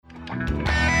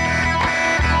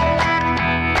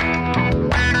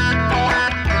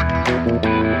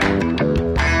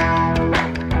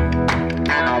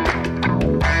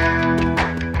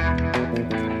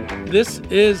This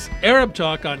is Arab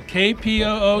Talk on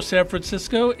KPOO San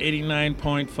Francisco,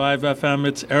 89.5 FM.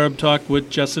 It's Arab Talk with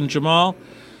Jess and Jamal.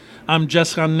 I'm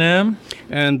Jess Ghanem.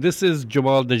 And this is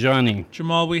Jamal Dajani.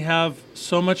 Jamal, we have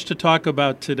so much to talk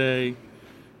about today.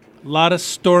 A lot of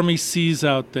stormy seas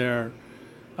out there.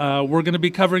 We're going to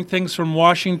be covering things from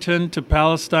Washington to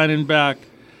Palestine and back.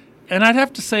 And I'd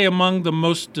have to say among the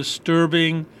most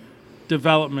disturbing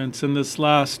developments in this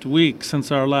last week since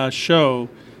our last show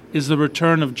is the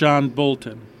return of John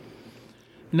Bolton.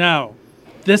 Now,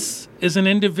 this is an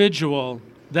individual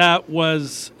that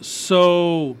was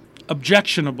so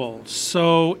objectionable,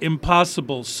 so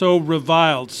impossible, so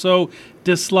reviled, so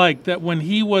disliked that when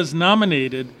he was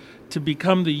nominated to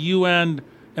become the UN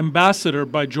ambassador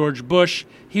by George Bush,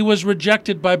 he was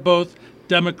rejected by both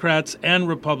Democrats and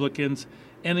Republicans,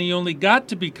 and he only got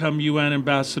to become UN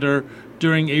ambassador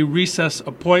during a recess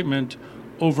appointment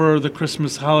over the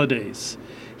Christmas holidays.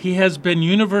 He has been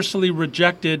universally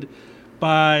rejected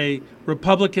by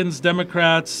Republicans,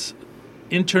 Democrats,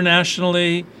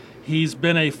 internationally. He's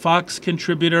been a Fox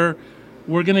contributor.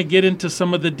 We're going to get into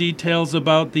some of the details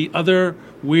about the other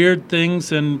weird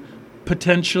things and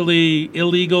potentially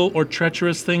illegal or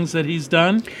treacherous things that he's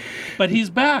done. But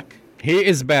he's back. He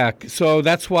is back. So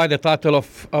that's why the title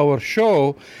of our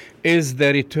show is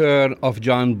The Return of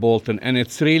John Bolton. And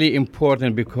it's really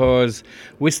important because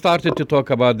we started to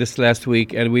talk about this last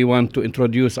week, and we want to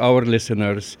introduce our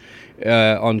listeners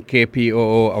on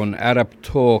KPOO, on Arab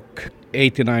Talk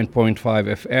 89.5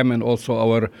 FM, and also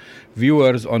our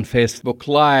viewers on Facebook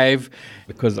Live,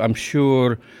 because I'm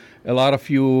sure a lot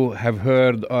of you have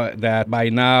heard that by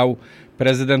now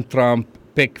President Trump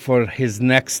picked for his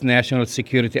next national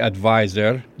security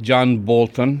advisor, John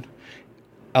Bolton,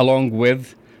 along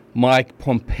with Mike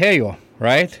Pompeo,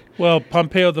 right? Well,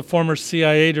 Pompeo, the former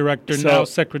CIA director, now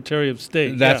Secretary of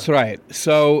State. That's right.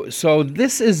 So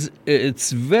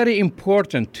it's very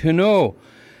important to know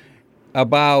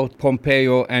about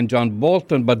Pompeo and John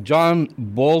Bolton, but John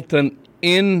Bolton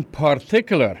in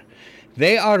particular.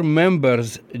 They are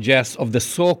members, Jess, of the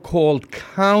so-called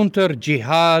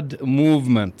counter-jihad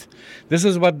movement. This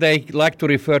is what they like to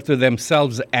refer to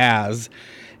themselves as.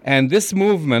 And this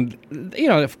movement,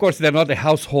 of course, they're not a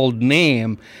household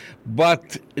name,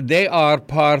 but they are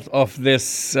part of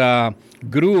this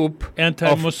group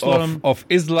anti-Muslim of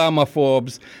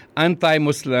Islamophobes,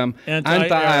 anti-Muslim,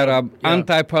 anti-Arab,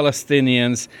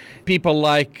 anti-Palestinians, people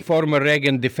like former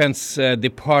Reagan Defense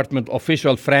Department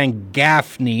official Frank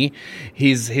Gaffney.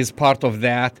 He's part of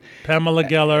that. Pamela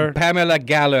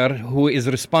Geller, who is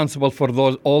responsible for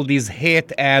all these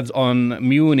hate ads on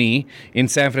Muni in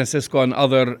San Francisco and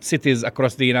other cities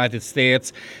across the United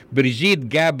States. Brigitte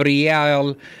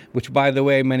Gabriel, which, by the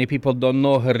way, many people don't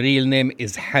know her real name,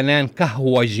 is Hanan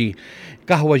Kahwaji.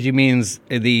 Kahwaji means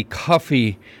the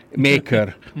coffee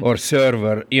maker or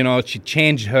server. She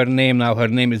changed her name. Now her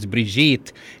name is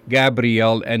Brigitte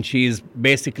Gabriel, and she is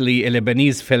basically a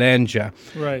Lebanese Falange,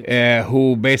 right,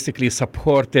 who basically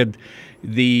supported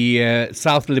the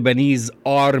South Lebanese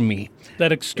army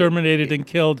that exterminated and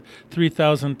killed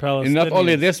 3,000 Palestinians. And not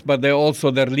only this, but their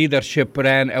leadership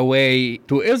ran away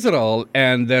to Israel,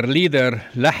 and their leader,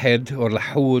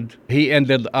 Lahoud, he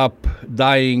ended up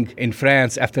dying in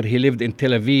France after he lived in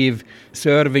Tel Aviv,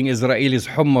 serving Israelis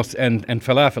hummus and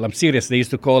falafel. I'm serious. They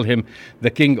used to call him the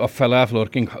king of falafel or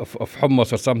king of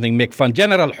hummus or something, make fun.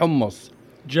 General Hummus.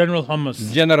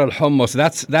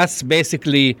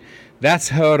 That's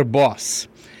her boss.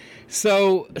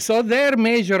 So their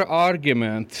major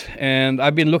argument, and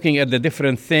I've been looking at the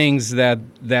different things that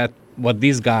what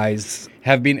these guys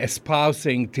have been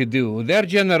espousing to do. Their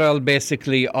general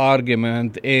basically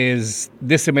argument is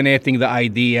disseminating the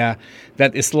idea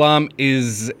that Islam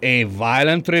is a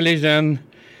violent religion,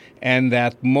 and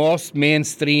that most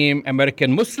mainstream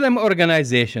American Muslim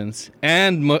organizations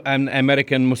and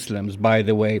American Muslims, by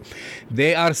the way,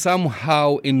 they are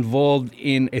somehow involved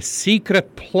in a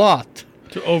secret plot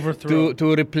to overthrow,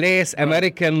 to replace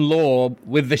American law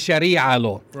with the Sharia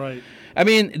law. Right. I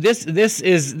mean, this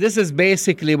is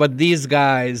basically what these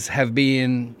guys have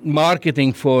been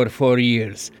marketing for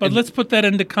years. But let's put that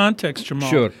into context, Jamal.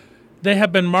 Sure. They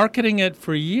have been marketing it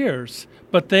for years,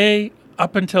 but they,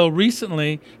 up until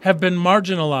recently, have been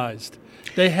marginalized.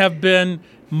 They have been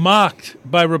mocked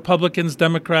by Republicans,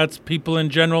 Democrats, people in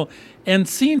general, and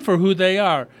seen for who they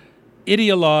are: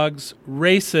 ideologues,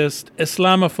 racist,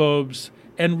 Islamophobes,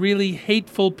 and really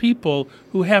hateful people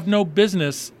who have no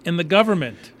business in the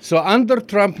government. So under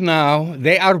Trump now,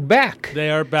 they are back. They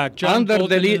are back. John under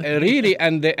Bolton really,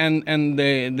 and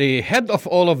the head of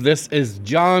all of this is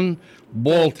John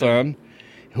Bolton.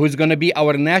 who's going to be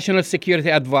our national security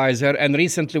advisor. And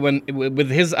recently, with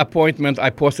his appointment, I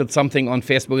posted something on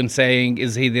Facebook and saying,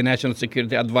 is he the national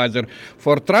security advisor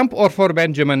for Trump or for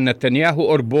Benjamin Netanyahu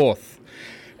or both?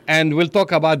 And we'll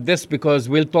talk about this because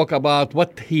we'll talk about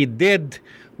what he did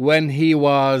when he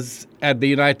was at the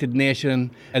United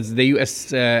Nations as the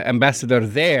U.S. Ambassador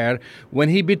there, when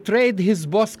he betrayed his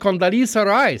boss, Condoleezza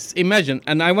Rice. Imagine.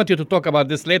 And I want you to talk about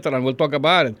this later, and we'll talk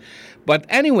about it. But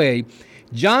anyway,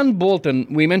 John Bolton,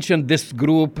 we mentioned this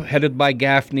group headed by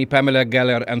Gaffney, Pamela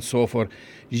Geller, and so forth.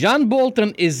 John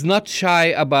Bolton is not shy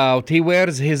about, he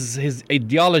wears his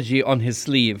ideology on his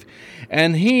sleeve.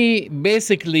 And he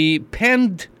basically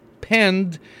penned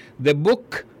the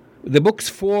book's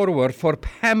foreword for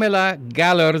Pamela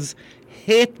Geller's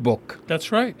hate book.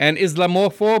 That's right. An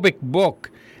Islamophobic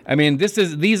book. I mean,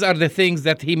 these are the things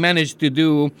that he managed to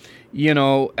do,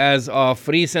 as of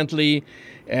recently.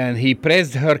 And he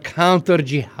praised her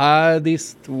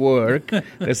counter-jihadist work.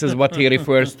 This is what he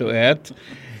refers to it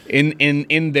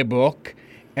in the book.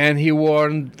 And he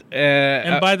warned...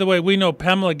 and by the way, we know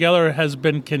Pamela Geller has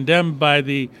been condemned by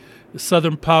the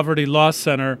Southern Poverty Law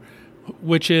Center,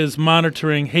 which is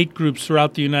monitoring hate groups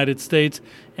throughout the United States,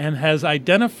 and has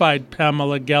identified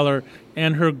Pamela Geller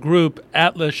and her group,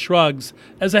 Atlas Shrugs,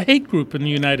 as a hate group in the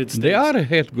United States. They are a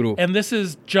hate group. And this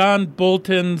is John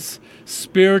Bolton's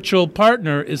spiritual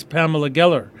partner is Pamela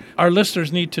Geller. Our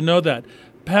listeners need to know that.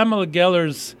 Pamela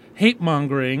Geller's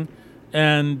hate-mongering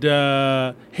and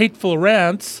hateful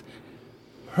rants,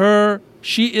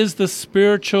 she is the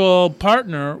spiritual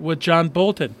partner with John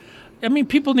Bolton. I mean,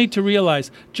 people need to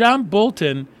realize John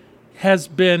Bolton has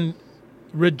been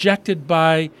rejected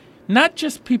by not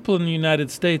just people in the United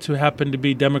States who happen to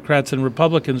be Democrats and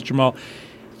Republicans, Jamal.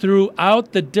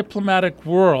 Throughout the diplomatic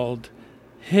world,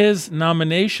 his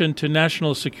nomination to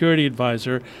National Security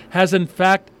Advisor has in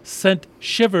fact sent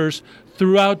shivers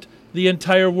throughout the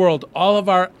entire world. All of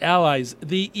our allies,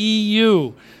 the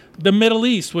EU, the Middle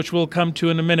East, which we'll come to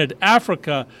in a minute,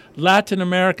 Africa, Latin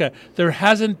America. There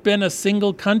hasn't been a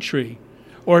single country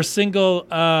or a single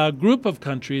group of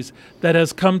countries that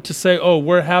has come to say, oh,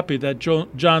 we're happy that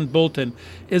John Bolton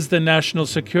is the National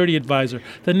Security Advisor.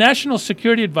 The National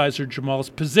Security Advisor, Jamal's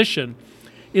position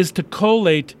is to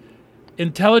collate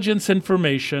intelligence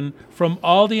information from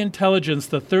all the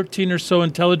 13 or so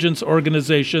intelligence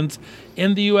organizations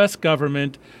in the U.S.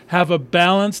 government, have a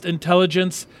balanced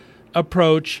intelligence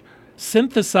approach,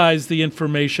 synthesize the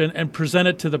information, and present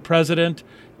it to the president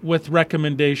with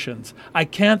recommendations. I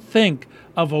can't think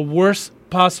of a worse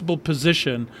possible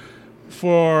position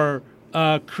for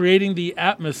creating the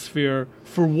atmosphere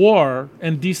for war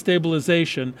and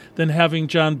destabilization than having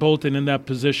John Bolton in that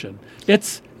position.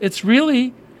 It's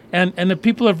really, and the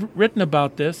people have written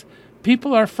about this,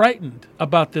 people are frightened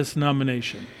about this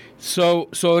nomination. So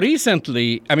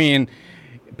recently, I mean,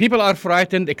 people are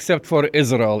frightened except for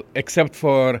Israel, except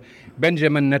for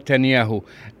Benjamin Netanyahu.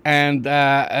 And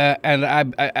I,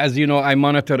 as you know, I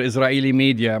monitor Israeli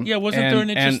media. Yeah, wasn't there an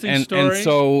interesting story? And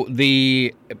so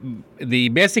the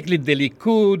basically the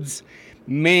Likud's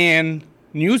main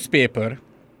newspaper,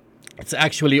 it's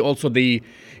actually also the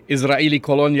Israeli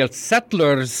colonial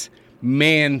settlers'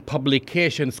 main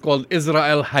publication. It's called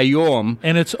Israel Hayom.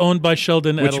 And it's owned by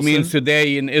Sheldon Adelson. Which means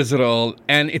today in Israel.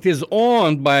 And it is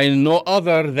owned by no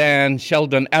other than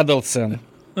Sheldon Adelson.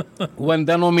 When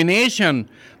the nomination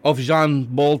of John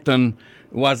Bolton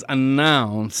was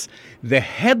announced, the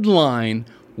headline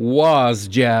was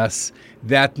just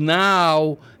that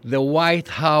now the White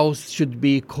House should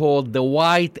be called the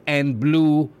White and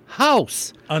Blue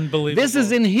House. Unbelievable. This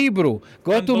is in Hebrew.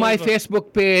 Go to my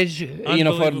Facebook page.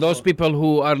 For those people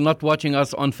who are not watching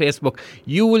us on Facebook,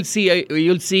 you'll see a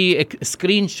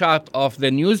screenshot of the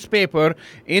newspaper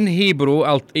in Hebrew.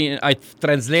 I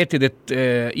translated it,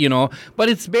 but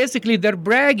it's basically they're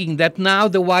bragging that now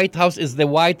the White House is the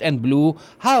White and Blue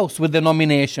House with the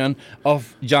nomination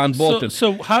of John Bolton.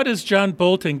 So how does John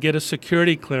Bolton get a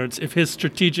security clearance if his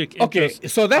strategic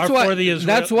interests so that's are why, for the Israel?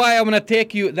 That's why I want to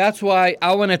take you. That's why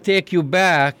I want to take you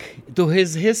back to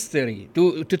his history,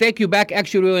 to take you back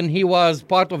actually when he was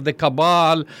part of the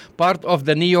cabal, part of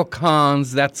the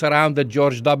neocons that surrounded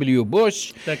George W.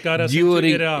 Bush. That got us into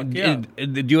Iraq,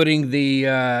 during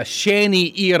the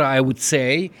Cheney era, I would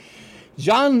say.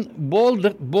 John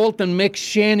Bolton makes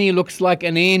Cheney looks like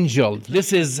an angel.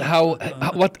 This is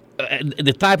what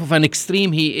the type of an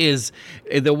extreme he is,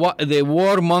 the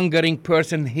warmongering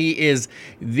person he is,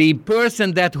 the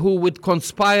person who would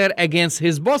conspire against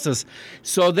his bosses.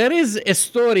 So there is a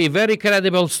story, very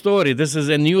credible story. This is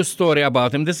a new story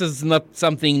about him. This is not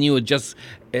something new.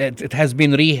 It has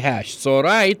been rehashed. So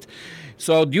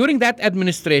So during that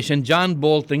administration, John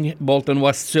Bolton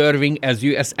was serving as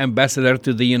U.S. ambassador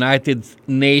to the United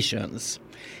Nations.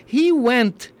 He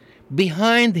went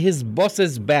behind his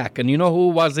boss's back. And you know who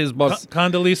was his boss?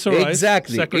 Condoleezza Rice.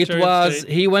 Exactly.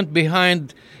 He went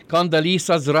behind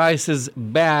Condoleezza Rice's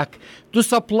back to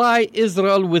supply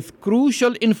Israel with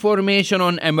crucial information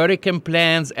on American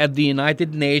plans at the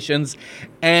United Nations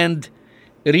and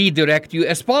redirect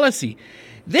U.S. policy.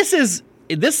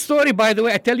 This story, by the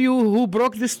way, I tell you who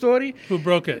broke this story? Who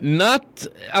broke it? Not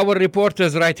our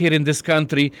reporters right here in this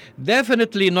country.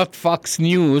 Definitely not Fox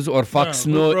News or Fox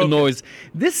Noise.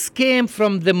 This came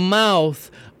from the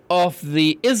mouth of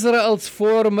the Israel's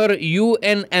former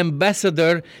UN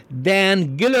ambassador,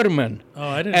 Dan Gillerman. Oh,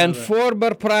 I didn't and know that.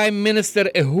 Former Prime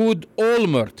Minister Ehud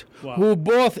Olmert. Wow. Who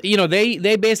both,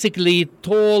 they basically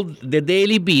told the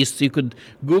Daily Beast, you could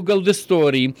Google the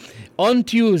story, on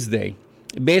Tuesday,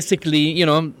 basically,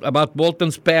 about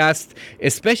Bolton's past,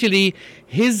 especially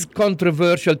his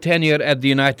controversial tenure at the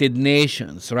United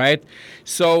Nations, right?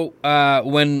 So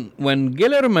when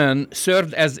Gillerman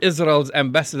served as Israel's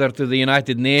ambassador to the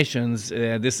United Nations,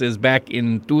 this is back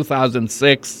in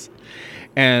 2006,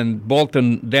 and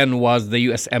Bolton then was the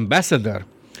U.S. ambassador,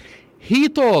 he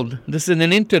told, this in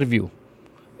an interview,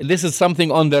 this is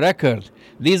something on the record,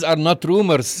 these are not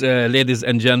rumors, ladies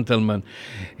and gentlemen.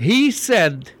 He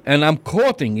said, and I'm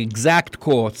quoting exact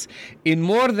quotes, in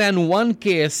more than one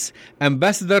case,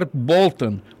 Ambassador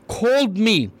Bolton called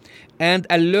me and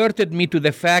alerted me to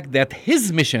the fact that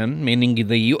his mission, meaning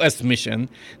the U.S. mission,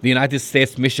 the United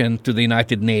States mission to the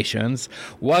United Nations,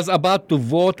 was about to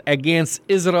vote against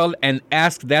Israel and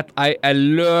asked that I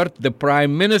alert the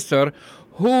Prime Minister,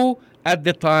 who at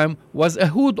the time was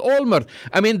Ehud Olmert.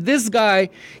 I mean, this guy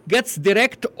gets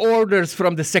direct orders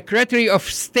from the Secretary of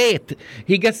State.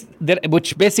 He gets,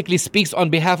 which basically speaks on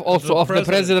behalf also of the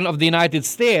President of the United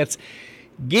States,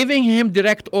 giving him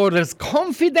direct orders,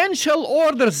 confidential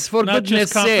orders, for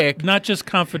goodness sake. Not just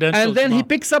confidential. And then he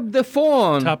picks up the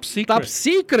phone. Top secret. Top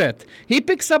secret. He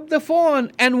picks up the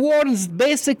phone and warns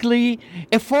basically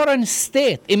a foreign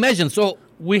state. Imagine, so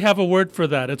we have a word for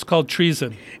that. It's called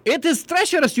treason. it is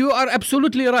treacherous. You are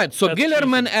absolutely right. So That's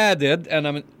Gillerman added,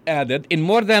 in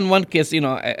more than one case,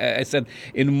 I said,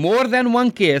 in more than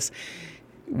one case,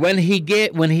 when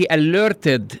he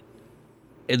alerted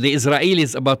the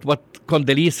Israelis about what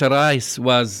Condoleezza Rice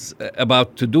was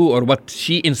about to do, or what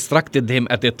she instructed him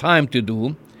at the time to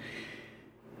do,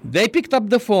 they picked up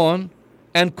the phone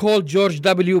and called George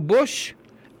W. Bush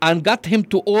and got him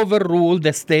to overrule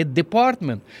the State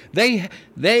Department.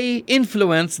 They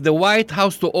influenced the White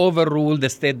House to overrule the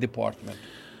State Department.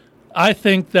 I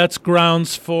think that's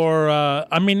grounds for,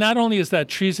 not only is that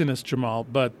treasonous, Jamal,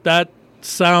 but that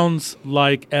sounds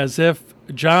like as if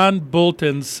John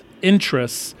Bolton's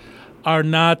interests are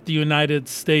not the United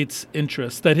States'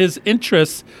 interests, that his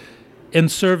interests in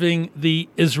serving the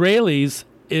Israelis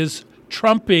is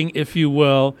trumping, if you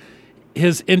will,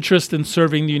 his interest in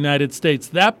serving the United States.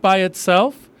 That by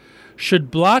itself should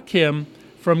block him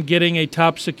from getting a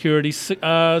top security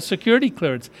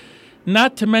clearance.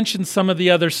 Not to mention some of the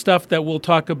other stuff that we'll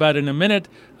talk about in a minute,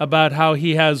 about how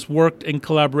he has worked in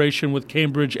collaboration with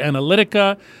Cambridge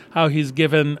Analytica, how he's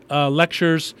given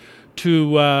lectures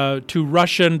to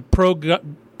Russian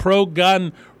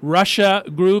pro-gun Russia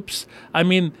groups. I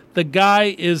mean, the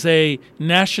guy is a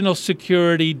national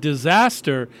security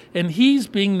disaster, and he's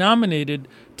being nominated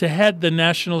to head the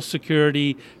National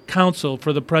Security Council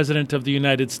for the President of the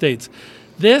United States.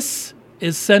 This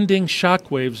is sending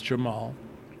shockwaves, Jamal,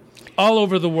 all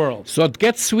over the world. So it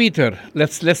gets sweeter.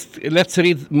 Let's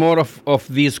read more of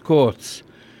these quotes.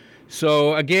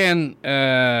 So again,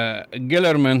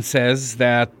 Gillerman says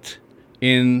that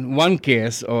in one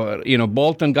case,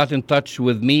 Bolton got in touch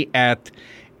with me at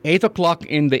 8 o'clock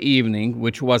in the evening,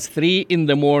 which was 3 in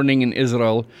the morning in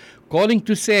Israel, calling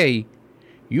to say,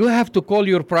 you have to call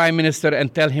your prime minister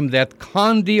and tell him that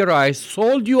Condi Rice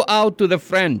sold you out to the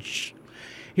French.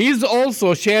 He's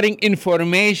also sharing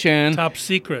information, top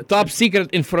secret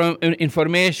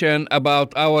information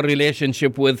about our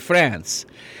relationship with France.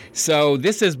 So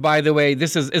this is, by the way,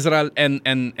 this is Israel, and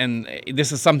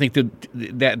this is something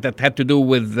that had to do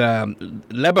with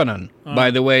Lebanon,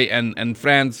 by the way, and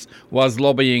France was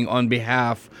lobbying on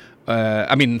behalf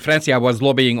Francia was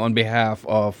lobbying on behalf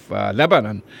of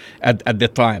Lebanon at the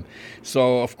time.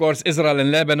 So, of course, Israel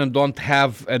and Lebanon don't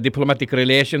have diplomatic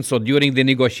relations. So during the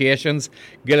negotiations,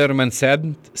 Guillermin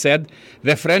said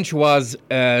the French was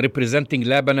representing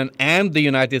Lebanon and the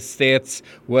United States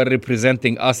were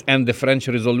representing us, and the French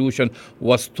resolution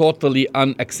was totally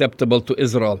unacceptable to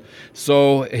Israel.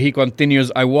 So he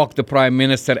continues, I walked the prime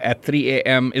minister at 3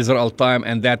 a.m. Israel time,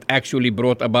 and that actually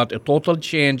brought about a total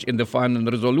change in the final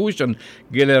resolution,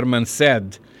 Guillermin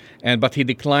said. But he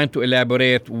declined to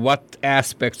elaborate what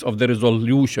aspects of the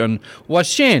resolution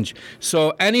was changed.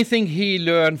 So anything he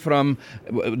learned from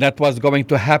that was going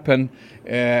to happen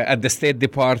at the State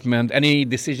Department, any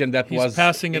decision that he's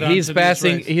passing it on he's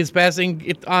passing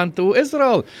it on to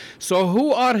Israel. So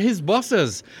who are his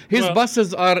bosses? His boss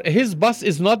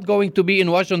is not going to be in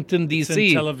Washington D.C.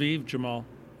 in Tel Aviv, Jamal.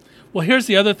 Well, here's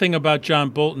the other thing about John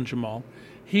Bolton, Jamal.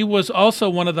 He was also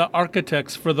one of the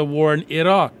architects for the war in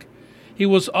Iraq. He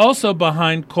was also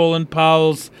behind Colin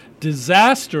Powell's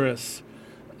disastrous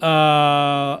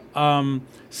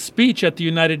speech at the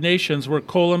United Nations, where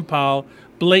Colin Powell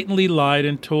blatantly lied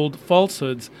and told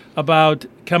falsehoods about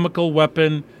chemical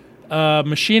weapon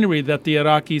machinery that the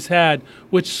Iraqis had,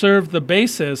 which served the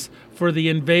basis for the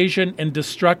invasion and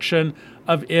destruction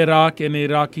of Iraq and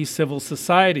Iraqi civil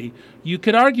society. You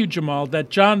could argue, Jamal, that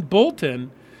John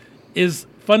Bolton is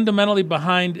fundamentally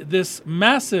behind this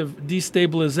massive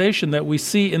destabilization that we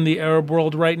see in the Arab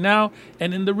world right now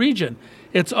and in the region.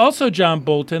 It's also John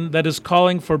Bolton that is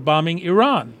calling for bombing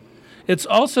Iran. It's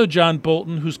also John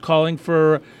Bolton who's calling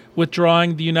for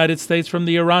withdrawing the United States from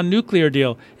the Iran nuclear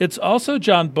deal. It's also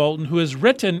John Bolton who has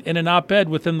written in an op-ed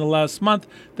within the last month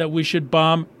that we should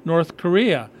bomb North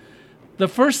Korea. The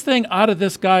first thing out of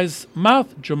this guy's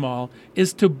mouth, Jamal,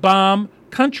 is to bomb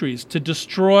countries, to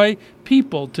destroy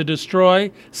people, to destroy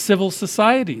civil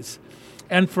societies.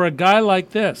 And for a guy like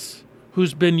this,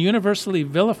 who's been universally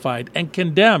vilified and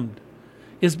condemned,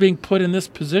 is being put in this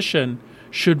position,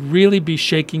 should really be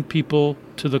shaking people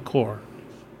to the core.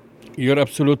 You're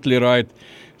absolutely right.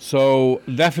 So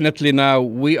definitely now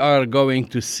we are going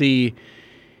to see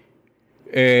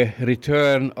a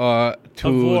return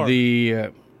to the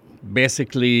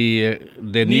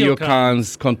the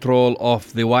neocons' control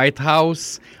of the White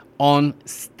House on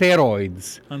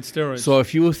steroids. So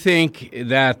if you think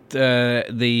that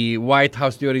the White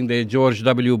House during the George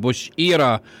W. Bush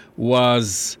era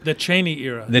was the Cheney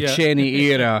era,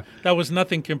 that was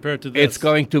nothing compared to this. It's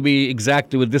going to be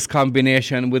exactly with this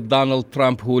combination with Donald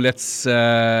Trump, who lets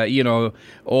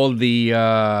all the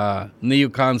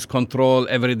neocons control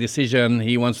every decision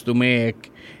he wants to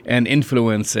make and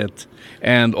influence it.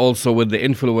 And also with the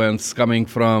influence coming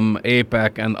from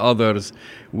AIPAC and others,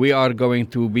 we are going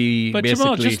to be But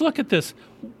Jamal, just look at this.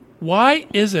 Why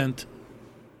isn't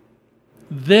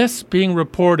this being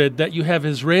reported that you have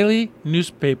Israeli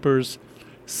newspapers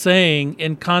saying,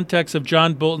 in context of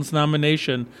John Bolton's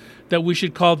nomination, that we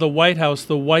should call the White House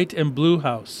the White and Blue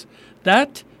House?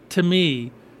 That, to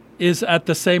me, is at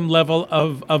the same level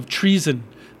of treason,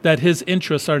 that his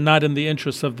interests are not in the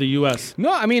interests of the U.S.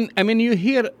 No, I mean, you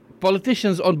hear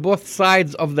politicians on both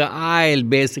sides of the aisle,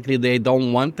 basically, they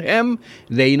don't want him.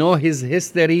 They know his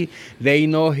history. They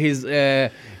know his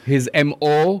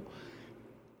M.O.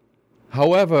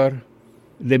 However,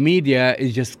 the media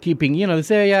is just keeping, they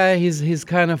say, yeah, he's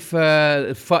kind of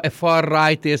a far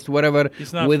rightist, whatever,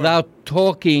 without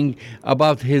talking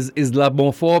about his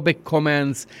Islamophobic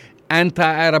comments,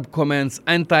 anti-Arab comments,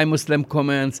 anti-Muslim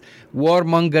comments,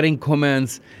 warmongering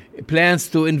comments, plans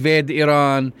to invade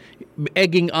Iran,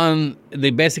 egging on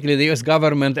basically the U.S.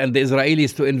 government and the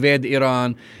Israelis to invade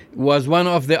Iran, was one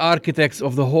of the architects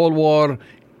of the whole war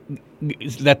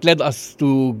that led us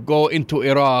to go into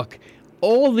Iraq.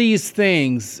 All these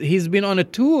things, he's been on a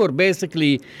tour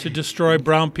basically to destroy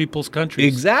brown people's countries.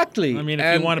 Exactly. I mean,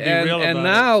 if you want to be real about it. And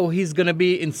now he's going to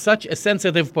be in such a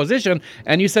sensitive position.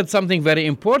 And you said something very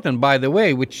important, by the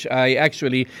way, which I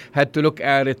actually had to look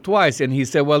at it twice. And he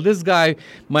said, well, this guy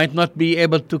might not be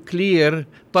able to clear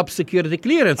top security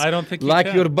clearance. I don't think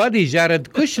like your buddy Jared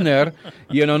Kushner.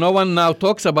 No one now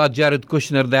talks about Jared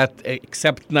Kushner, that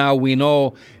except now we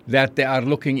know that they are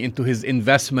looking into his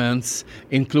investments,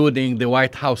 including the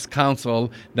White House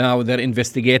counsel. Now they're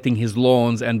investigating his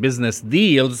loans and business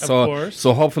deals.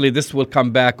 So hopefully this will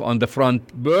come back on the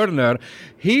front burner.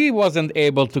 He wasn't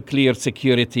able to clear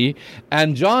security.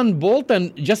 And John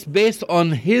Bolton, just based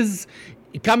on his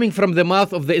coming from the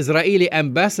mouth of the Israeli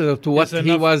ambassador to what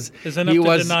he was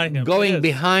going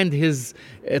behind his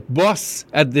boss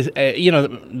at the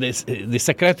the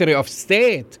Secretary of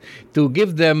State to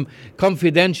give them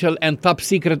confidential and top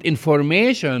secret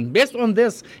information. Based on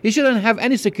this, he shouldn't have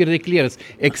any security clearance.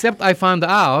 Except I found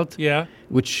out,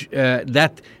 which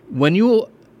that when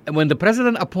the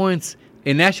president appoints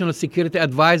a national security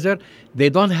advisor, they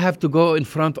don't have to go in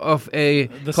front of the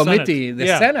committee,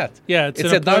 Senate. Yeah,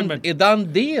 it's a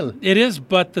done deal. It is,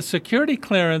 but the security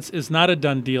clearance is not a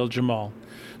done deal, Jamal.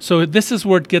 So this is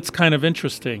where it gets kind of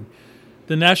interesting.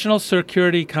 The National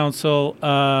Security Council,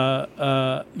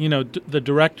 the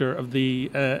director of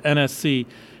the NSC,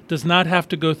 does not have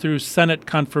to go through Senate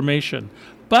confirmation,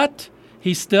 but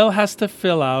he still has to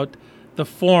fill out the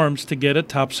forms to get a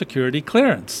top security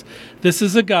clearance. This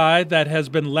is a guy that has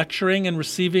been lecturing and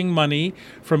receiving money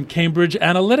from Cambridge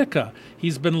Analytica.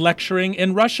 He's been lecturing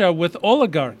in Russia with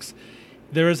oligarchs.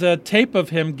 There is a tape of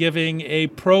him giving a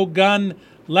pro-gun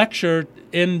lecture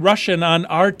in Russian on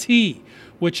RT,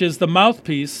 which is the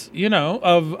mouthpiece,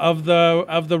 of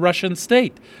the Russian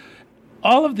state.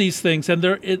 All of these things, and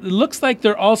it looks like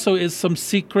there also is some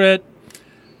secret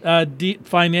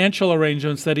financial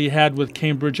arrangements that he had with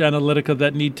Cambridge Analytica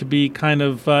that need to be kind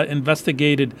of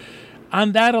investigated.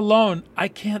 On that alone, I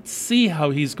can't see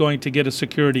how he's going to get a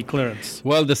security clearance.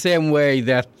 Well, the same way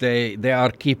that they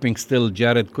are keeping still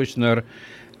Jared Kushner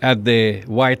at the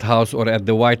White House or at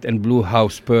the White and Blue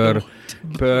House per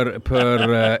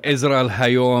Israel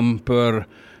Hayom, per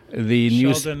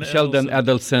the Sheldon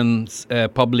Adelson's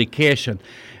publication.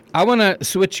 I want to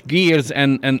switch gears,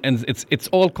 and it's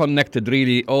all connected,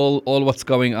 really. All what's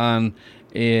going on,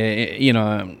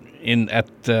 at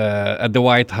the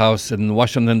White House in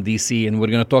Washington D.C. And we're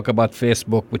going to talk about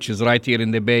Facebook, which is right here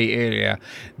in the Bay Area.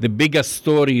 The biggest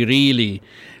story, really,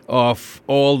 of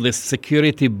all this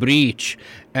security breach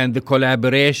and the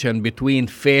collaboration between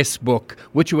Facebook,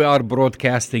 which we are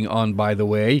broadcasting on, by the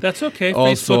way. That's okay.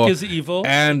 Also, Facebook is evil.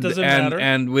 And, it doesn't matter.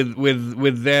 And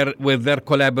with their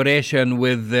collaboration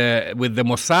with the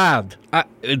Mossad,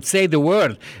 I'd say the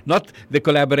word, not the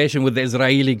collaboration with the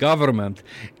Israeli government.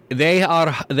 They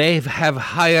have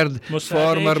hired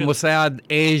former Mossad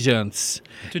agents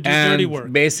to do dirty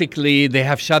work. Basically, they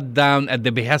have shut down, at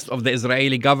the behest of the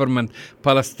Israeli government,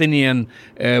 Palestinian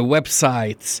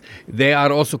websites. They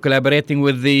are also collaborating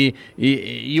with the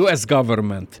U.S.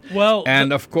 government.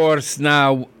 And of course,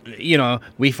 now,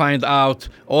 we find out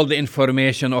all the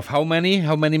information of how many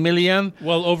million?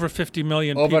 Well, over 50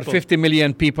 million people. Over 50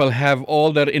 million people have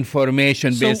all their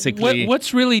information, basically.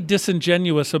 What's really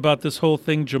disingenuous about this whole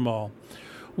thing, Jamal?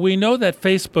 We know that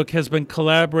Facebook has been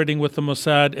collaborating with the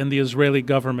Mossad and the Israeli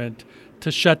government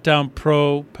to shut down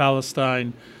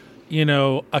pro-Palestine,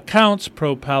 accounts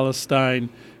pro-Palestine,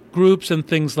 groups and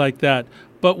things like that.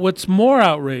 But what's more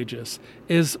outrageous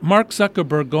is Mark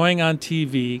Zuckerberg going on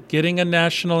TV, getting a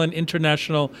national and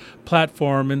international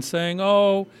platform and saying,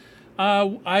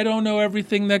 I don't know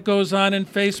everything that goes on in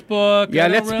Facebook. Yeah,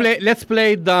 let's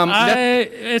play dumb.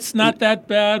 It's not that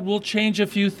bad. We'll change a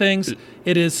few things.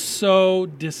 It is so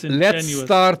disingenuous. Let's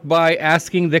start by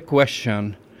asking the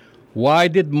question, why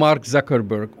did Mark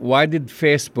Zuckerberg, why did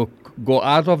Facebook go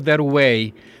out of their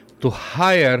way to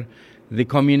hire the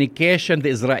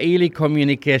Israeli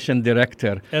communication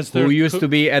director, who used to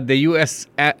be at the U.S.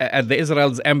 at the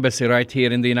Israel's embassy right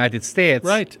here in the United States,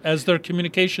 right, as their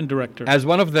communication director, as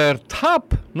one of their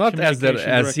top, not as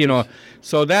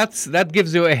So that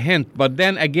gives you a hint. But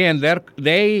then again,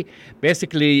 they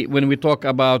basically, when we talk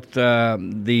about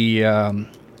in the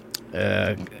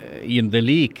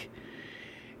leak,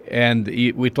 and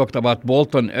we talked about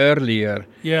Bolton earlier.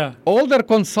 Yeah, all their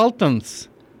consultants,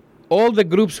 all the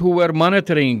groups who were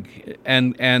monitoring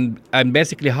and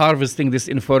basically harvesting this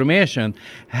information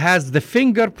has the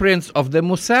fingerprints of the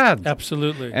Mossad.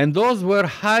 Absolutely. And those were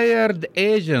hired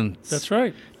agents. That's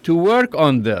right. To work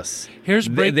on this.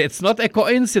 It's not a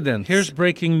coincidence. Here's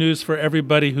breaking news for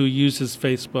everybody who uses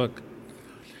Facebook.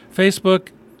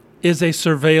 Facebook is a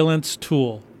surveillance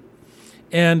tool.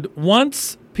 And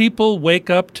once people wake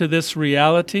up to this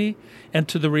reality and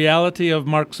to the reality of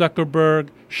Mark Zuckerberg,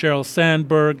 Sheryl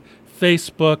Sandberg,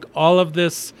 Facebook, all of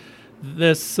this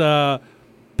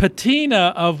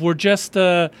patina of we're just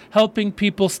helping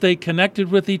people stay connected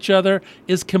with each other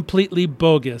is completely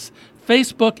bogus.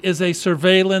 Facebook is a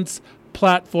surveillance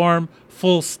platform,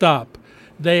 full stop.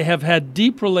 They have had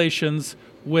deep relations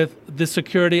with the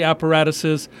security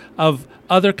apparatuses of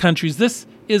other countries. This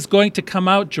is going to come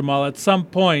out, Jamal, at some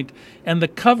point, and the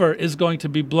cover is going to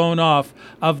be blown off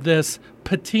of this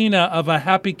patina of a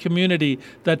happy community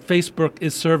that Facebook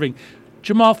is serving.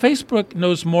 Jamal, Facebook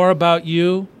knows more about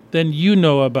you than you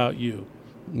know about you.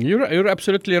 You're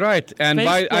absolutely right.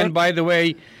 And by the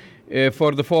way,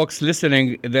 for the folks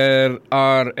listening, there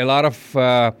are a lot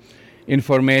of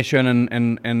information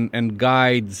and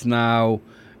guides now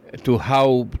to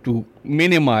how to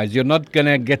minimize. You're not going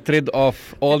to get rid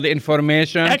of all the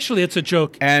information. Actually, it's a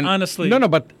joke, honestly. No,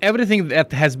 but everything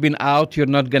that has been out, you're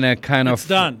not going to It's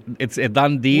done. It's a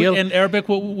done deal. In Arabic,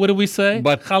 what do we say?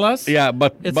 But Khalas? Yeah,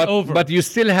 it's over. But you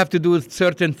still have to do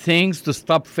certain things to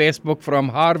stop Facebook from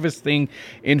harvesting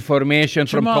information,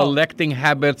 Jamal, from collecting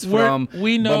habits, from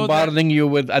bombarding you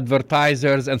with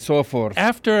advertisers and so forth.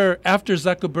 After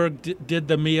Zuckerberg did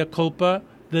the mea culpa,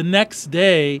 the next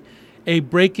day, a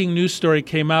breaking news story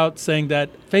came out saying that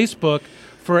Facebook,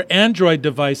 for Android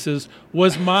devices,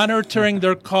 was monitoring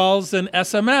their calls and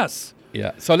SMS.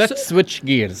 Yeah. So let's switch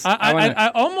gears.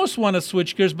 I almost want to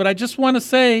switch gears, but I just want to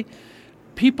say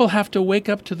people have to wake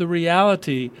up to the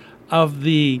reality of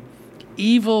the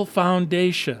evil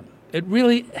foundation. It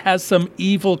really has some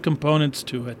evil components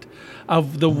to it,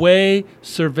 of the way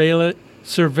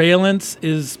surveillance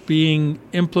is being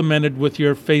implemented with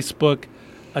your Facebook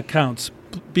accounts.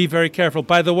 Be very careful.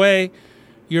 By the way,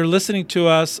 you're listening to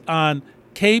us on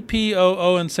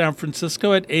KPOO in San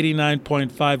Francisco at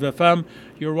 89.5 FM.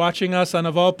 You're watching us on,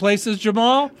 of all places,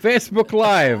 Jamal? Facebook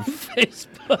Live.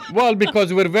 Facebook. Well,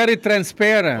 because we're very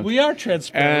transparent. We are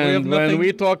transparent. And when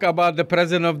we talk about the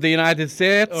President of the United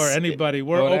States... Or anybody.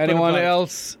 We're or open anyone about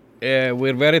else,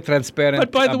 we're very transparent.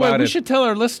 But by the way, we it. should tell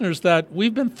our listeners that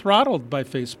we've been throttled by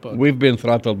Facebook. We've been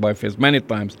throttled by Facebook many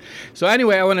times. So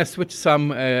anyway, I want to switch some,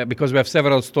 because we have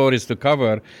several stories to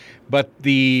cover. But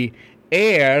the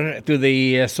heir to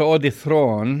the Saudi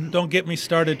throne... Don't get me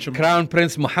started, Jamal. Crown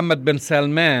Prince Mohammed bin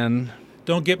Salman...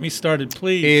 Don't get me started,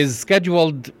 please. ...is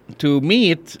scheduled to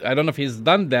meet, I don't know if he's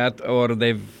done that or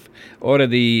they've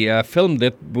already filmed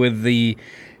it, with the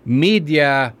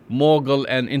media mogul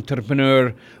and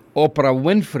entrepreneur Oprah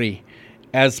Winfrey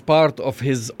as part of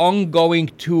his ongoing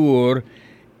tour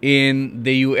in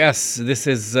the U.S. This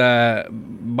is,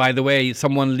 by the way,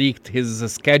 someone leaked his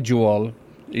schedule.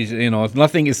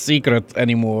 Nothing is secret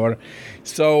anymore.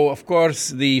 So, of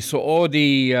course, the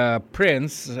Saudi crown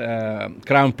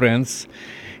prince,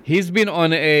 he's been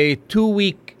on a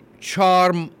 2-week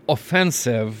charm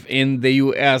offensive in the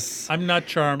U.S. I'm not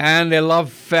charmed. And a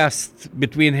love fest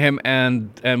between him and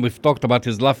we've talked about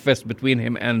his love fest between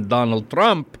him and Donald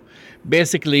Trump.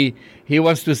 Basically, he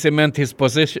wants to cement his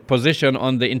position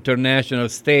on the international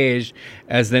stage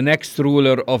as the next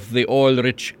ruler of the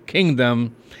oil-rich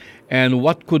kingdom. And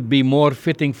what could be more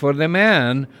fitting for the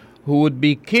man who would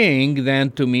be king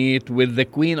than to meet with the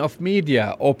queen of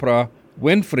media, Oprah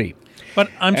Winfrey? But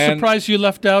I'm surprised you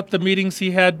left out the meetings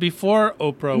he had before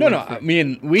Oprah Winfrey. No, I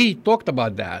mean, we talked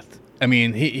about that. I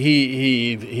mean,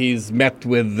 he's met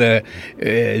with the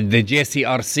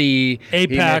JCRC. AIPAC.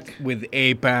 He met with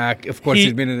AIPAC. Of course,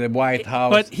 he's been in the White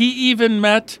House. But he even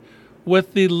met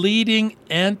with the leading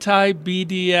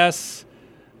anti-BDS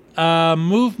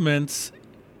movements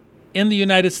in the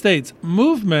United States.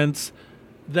 Movements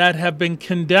that have been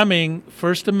condemning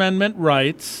First Amendment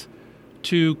rights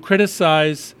to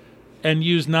criticize and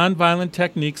use nonviolent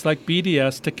techniques like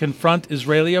BDS to confront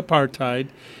Israeli apartheid.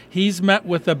 He's met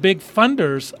with the big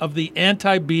funders of the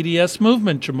anti-BDS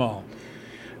movement, Jamal.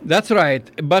 That's right.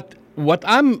 But what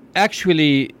I'm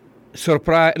actually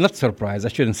not surprised, I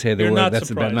shouldn't say the you're word. Not That's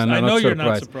surprised. bad. No, I know not you're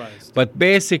surprised. Not surprised. But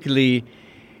basically,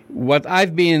 what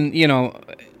I've been,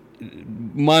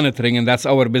 monitoring, and that's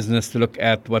our business to look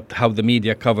at how the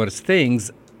media covers things,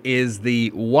 is the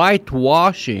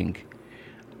whitewashing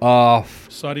of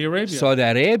Saudi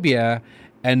Arabia,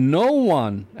 and no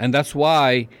one, and that's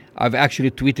why I've actually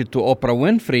tweeted to Oprah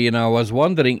Winfrey, and I was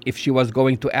wondering if she was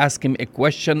going to ask him a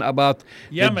question about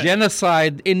Yemen. The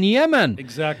genocide in Yemen.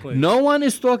 Exactly. No one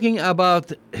is talking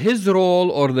about his role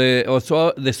or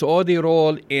the Saudi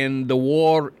role in the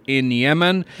war in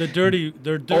Yemen. Their dirty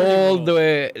their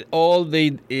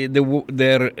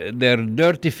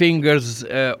dirty fingers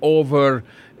over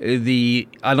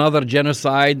another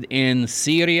genocide in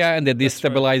Syria and the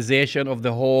destabilization of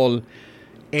the whole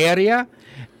area.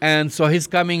 And so he's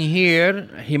coming here.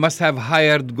 He must have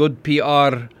hired good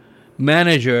PR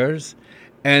managers,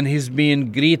 and he's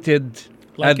being greeted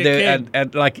like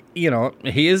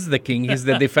he is the king. He's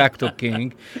the de facto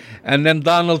king. And then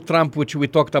Donald Trump, which we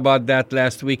talked about that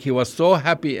last week, he was so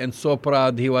happy and so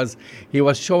proud. He was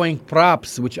showing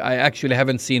props, which I actually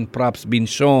haven't seen props being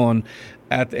shown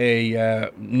at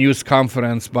a news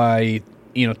conference by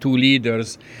two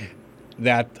leaders,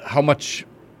 that how much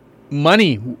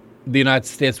money the United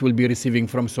States will be receiving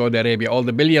from Saudi Arabia, all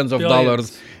the billions of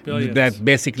Billions. dollars that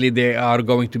basically they are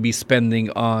going to be spending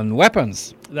on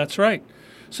weapons. That's right.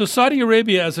 So Saudi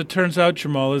Arabia, as it turns out,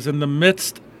 Jamal, is in the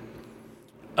midst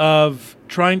of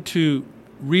trying to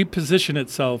reposition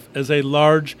itself as a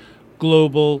large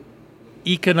global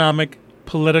economic,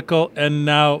 political, and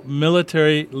now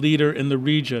military leader in the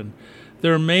region.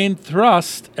 Their main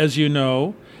thrust, as you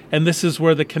know, and this is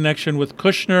where the connection with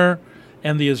Kushner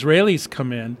and the Israelis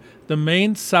come in, the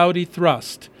main Saudi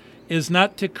thrust is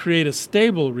not to create a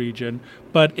stable region,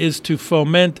 but is to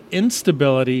foment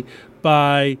instability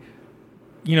by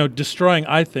destroying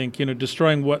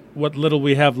what little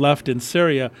we have left in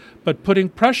Syria, but putting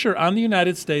pressure on the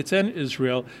United States and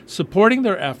Israel, supporting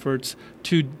their efforts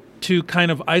to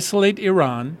kind of isolate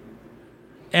Iran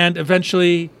and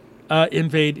eventually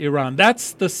invade Iran.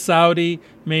 That's the Saudi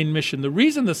main mission. The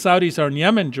reason the Saudis are in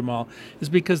Yemen, Jamal, is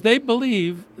because they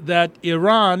believe that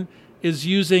Iran is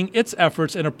using its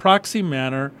efforts in a proxy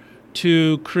manner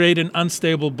to create an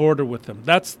unstable border with them.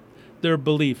 That's their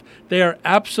belief. They are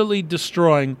absolutely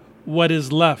destroying what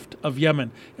is left of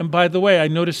Yemen. And by the way, I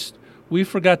noticed we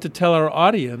forgot to tell our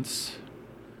audience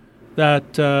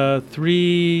that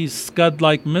 3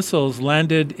 Scud-like missiles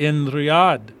landed in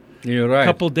Riyadh. You're right. A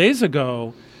couple days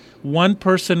ago. 1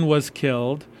 person was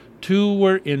killed, 2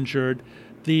 were injured.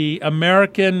 The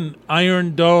American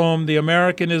Iron Dome, the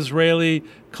American-Israeli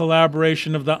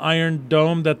collaboration of the Iron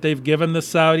Dome that they've given the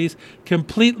Saudis,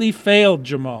 completely failed,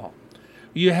 Jamal.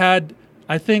 You had,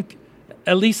 I think,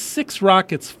 at least 6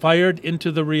 rockets fired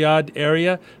into the Riyadh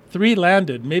area. 3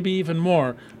 landed, maybe even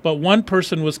more, but 1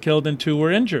 person was killed and 2 were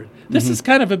injured. This is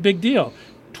kind of a big deal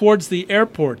towards the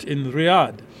airport in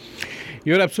Riyadh.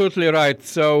 You're absolutely right.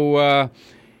 So,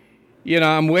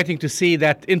 I'm waiting to see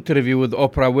that interview with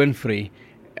Oprah Winfrey.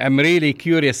 I'm really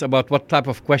curious about what type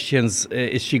of questions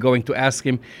is she going to ask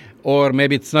him. Or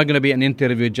maybe it's not going to be an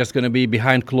interview, just going to be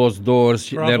behind closed doors.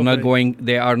 Probably.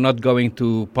 They are not going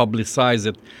to publicize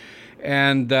it.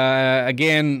 And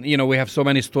again, we have so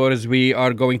many stories we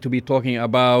are going to be talking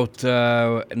about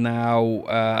now.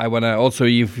 I want to also,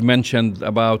 you've mentioned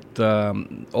about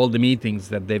all the meetings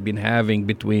that they've been having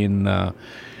between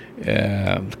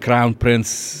Crown Prince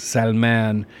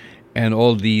Salman and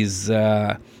all these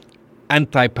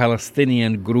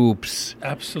anti-Palestinian groups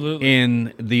Absolutely.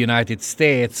 in the United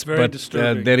States. Very but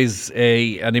disturbing. There is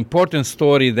an important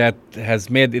story that has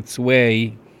made its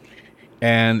way,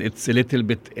 and it's a little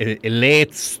bit a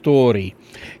late story,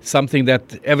 something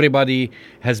that everybody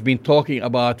has been talking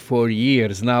about for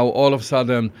years. Now, all of a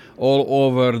sudden, all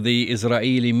over the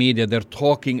Israeli media, they're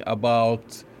talking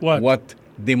about What?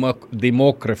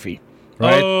 Demography.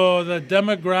 Right? Oh, the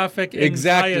demographic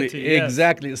anxiety. Yes.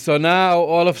 Exactly. So now,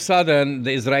 all of a sudden,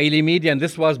 the Israeli media, and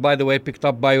this was, by the way, picked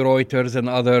up by Reuters and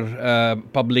other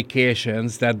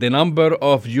publications, that the number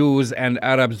of Jews and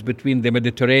Arabs between the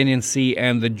Mediterranean Sea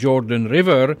and the Jordan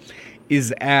River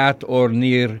is at or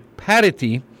near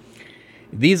parity.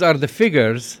 These are the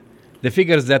figures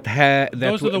that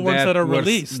Those are the ones that are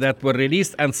released. That were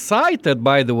released and cited,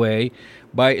 by the way,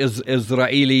 by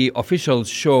Israeli officials,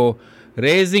 show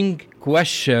raising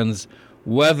questions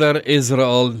whether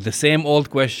Israel, the same old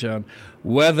question,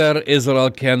 whether Israel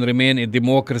can remain a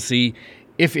democracy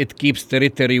if it keeps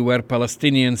territory where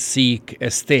Palestinians seek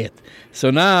a state. So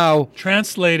now...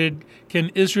 Translated, can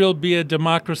Israel be a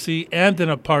democracy and an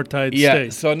apartheid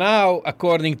state? So now,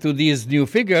 according to these new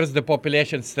figures, the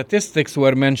population statistics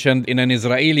were mentioned in an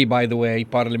Israeli, by the way,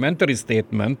 parliamentary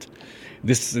statement.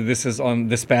 This is on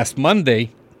this past Monday,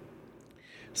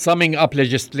 summing up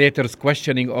legislators'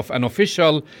 questioning of an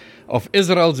official of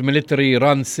Israel's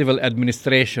military-run civil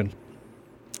administration.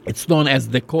 It's known as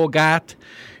the COGAT,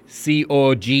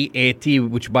 C-O-G-A-T,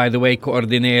 which, by the way,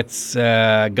 coordinates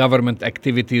government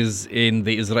activities in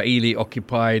the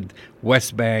Israeli-occupied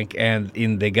West Bank and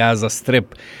in the Gaza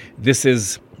Strip. This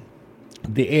is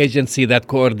the agency that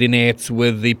coordinates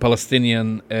with the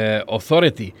Palestinian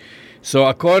Authority. So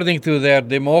according to their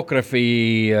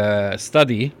demography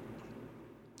study,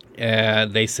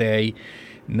 they say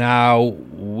now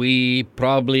we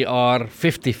probably are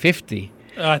 50-50.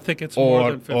 I think it's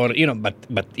more than 50.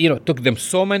 But it took them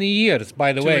so many years,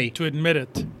 by the way, to admit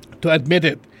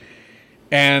it.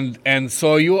 And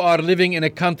so you are living in a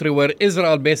country where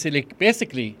Israel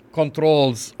basically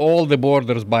controls all the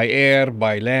borders by air,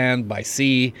 by land, by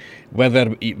sea,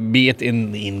 whether be it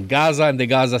in Gaza, in the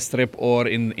Gaza Strip, or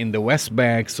in the West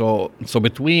Bank. So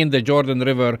between the Jordan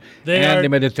River and the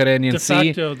Mediterranean Sea,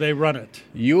 de facto, they run it.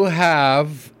 you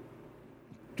have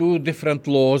two different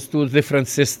laws, two different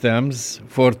systems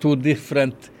for two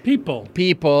different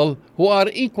people who are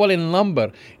equal in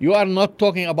number. You are not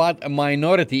talking about a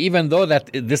minority, even though that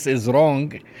this is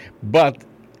wrong. But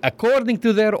according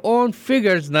to their own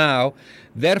figures now,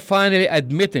 they're finally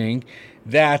admitting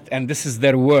that, and this is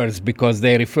their words because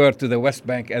they refer to the West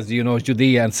Bank as, you know,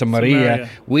 Judea and Samaria.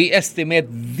 We estimate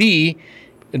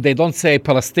they don't say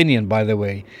Palestinian, by the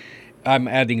way. I'm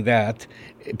adding that.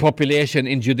 Population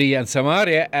in Judea and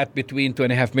Samaria at between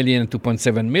 2.5 million and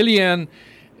 2.7 million.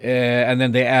 And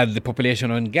then they add the population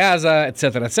on Gaza,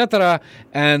 etc., etc.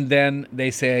 And then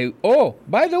they say, oh,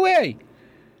 by the way,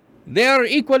 they are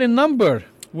equal in number.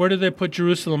 Where do they put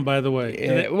Jerusalem, by the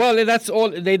way? Well, that's all.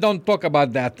 They don't talk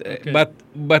about that. Okay.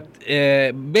 But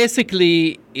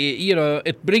basically, you know,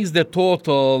 it brings the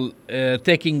total,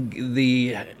 taking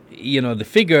the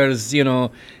figures, you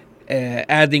know,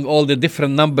 adding all the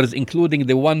different numbers, including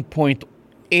the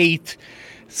 1.8.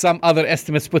 Some other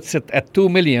estimates puts it at 2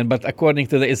 million, but according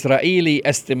to the Israeli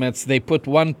estimates, they put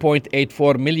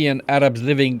 1.84 million Arabs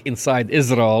living inside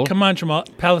Israel. Come on, Jamal.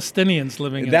 Palestinians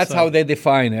living inside. That's how they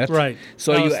define it. Right.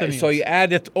 So you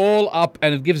add it all up,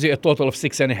 and it gives you a total of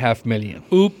 6.5 million.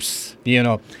 Oops. You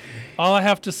know. All I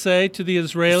have to say to the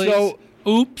Israelis,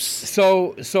 oops.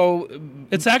 So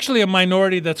it's actually a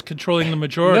minority that's controlling the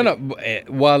majority. No.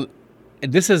 Well,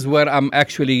 this is where I'm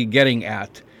actually getting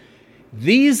at.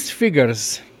 These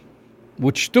figures,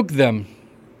 which took them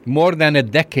more than a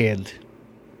decade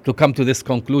to come to this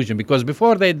conclusion, because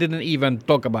before they didn't even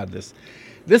talk about this.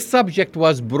 This subject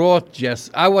was brought,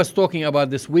 Jess. I was talking about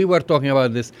this. We were talking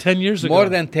about this 10 years ago. More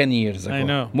than 10 years ago. I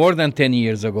know. More than 10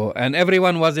 years ago. And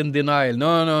everyone was in denial.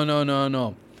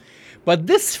 No. But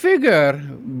this figure,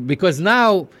 because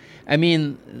now, I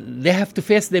mean, they have to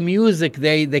face the music.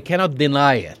 They cannot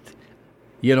deny it.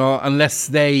 You know, unless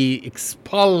they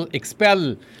expel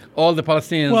all the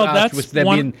Palestinians out, which they've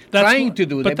been trying to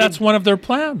do. But that's one of their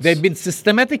plans. They've been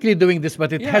systematically doing this,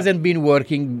 but it hasn't been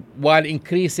working while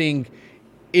increasing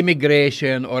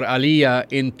immigration or aliyah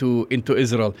into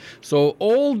Israel. So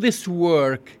all this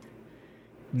work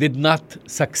did not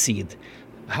succeed.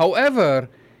 However,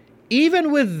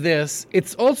 even with this,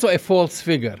 it's also a false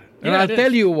figure. And I'll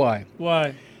tell you why.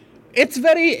 Why? It's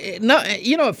very,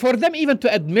 you know, for them even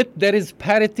to admit there is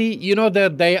parity, you know,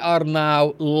 that they are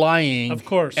now lying. Of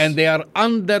course. And they are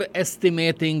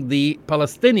underestimating the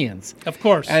Palestinians. Of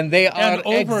course. And they are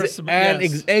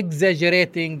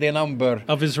exaggerating the number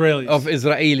of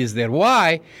Israelis there.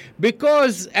 Why?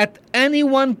 Because at any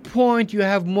one point you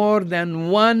have more than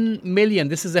 1 million,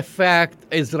 this is a fact,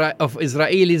 of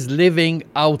Israelis living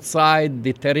outside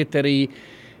the territory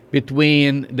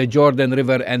between the Jordan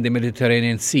River and the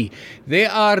Mediterranean Sea. They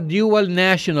are dual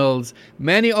nationals.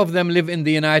 Many of them live in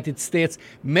the United States.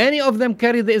 Many of them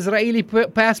carry the Israeli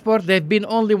passport. They've been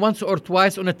only once or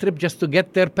twice on a trip just to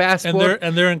get their passport.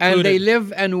 And they're included. And they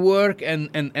live and work and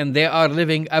they are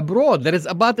living abroad. There is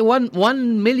about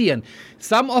 1 million.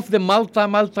 Some of the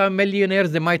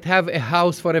multi-millionaires, they might have a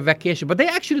house for a vacation, but they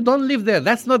actually don't live there.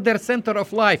 That's not their center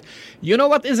of life. You know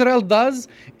what Israel does?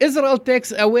 Israel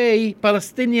takes away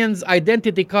Palestinians'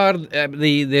 identity card,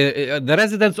 the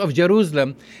residents of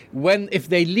Jerusalem, if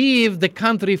they leave the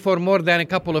country for more than a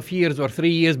couple of years or 3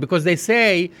 years, because they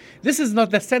say, this is not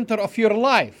the center of your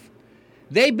life.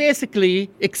 They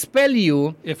basically expel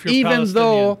you,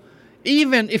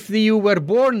 even if you were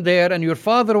born there and your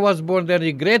father was born there,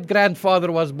 your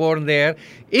great-grandfather was born there,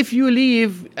 if you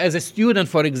leave as a student,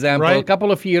 for example, a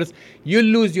couple of years, you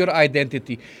lose your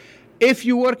identity. If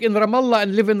you work in Ramallah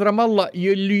and live in Ramallah,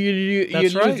 you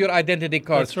lose your identity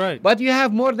card. That's right. But you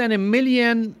have more than 1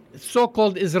 million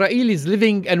so-called Israelis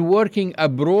living and working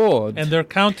abroad. And they're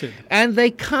counted. And they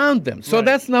count them. So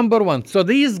that's number one. So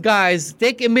these guys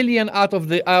take 1 million out of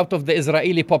the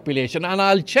Israeli population. And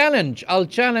I'll challenge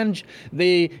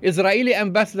the Israeli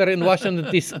ambassador in Washington,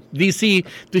 D.C.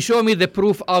 to show me the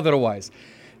proof otherwise.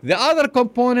 The other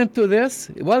component to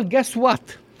this, well, guess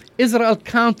what? Israel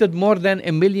counted more than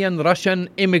 1 million Russian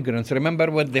immigrants.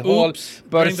 Remember with the whole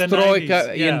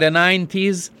perestroika in the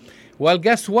 90s? Well,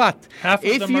 guess what?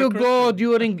 If you go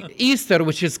during Easter,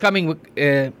 which is coming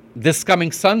this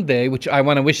coming Sunday, which I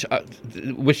want to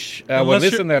wish our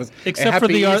listeners a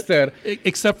happy Easter.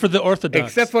 Except for the Orthodox.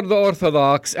 Except for the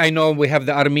Orthodox. I know we have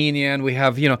the Armenian, we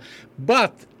have,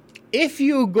 But if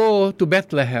you go to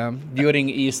Bethlehem during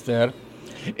Easter,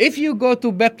 if you go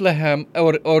to Bethlehem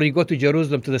or you go to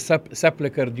Jerusalem to the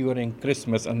sepulchre during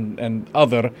Christmas and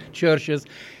other churches,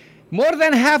 more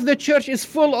than half the church is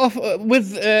full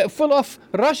of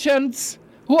Russians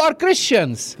who are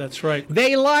Christians. That's right.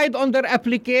 They lied on their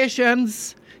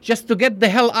applications just to get the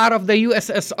hell out of the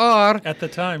USSR. At the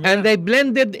time, And yeah. they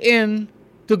blended in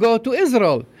to go to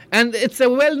Israel. And it's a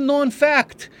well-known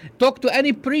fact. Talk to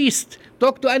any priest,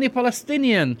 talk to any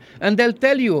Palestinian, and they'll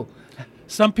tell you.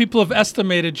 Some people have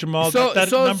estimated, Jamal,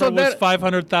 that number was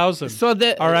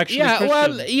 500,000 are actually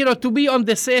Christian. To be on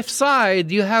the safe side,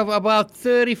 you have about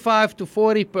 35 to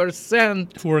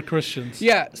 40%. Who are Christians.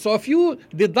 Yeah, so if you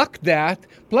deduct that,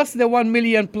 plus the 1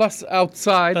 million plus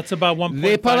outside, That's about 1.5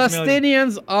 the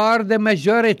Palestinians are the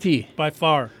majority. By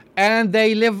far. And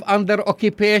they live under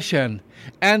occupation.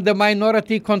 And the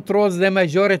minority controls the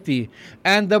majority.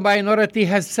 And the minority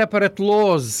has separate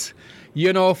laws.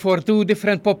 For two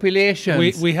different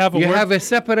populations. We have you have a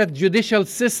separate judicial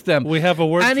system. We have a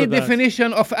word Any for that.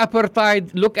 definition of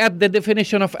apartheid, look at the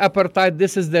definition of apartheid.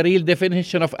 This is the real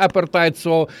definition of apartheid.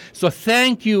 So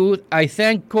thank you. I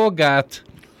thank Kogat.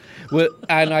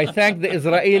 And I thank the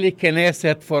Israeli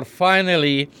Knesset for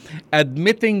finally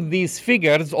admitting these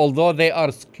figures, although they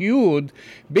are skewed,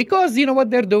 because you know what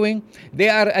they're doing? They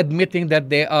are admitting that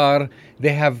they've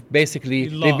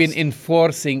been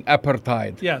enforcing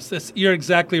apartheid. Yes, you're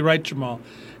exactly right, Jamal.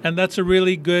 And that's a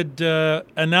really good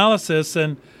analysis.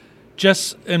 And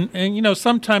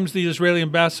sometimes the Israeli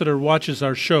ambassador watches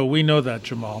our show. We know that,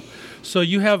 Jamal. So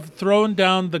you have thrown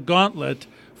down the gauntlet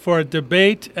for a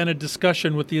debate and a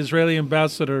discussion with the Israeli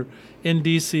ambassador in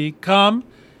D.C. Come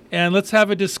and let's have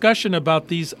a discussion about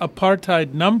these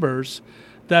apartheid numbers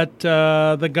that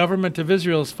the government of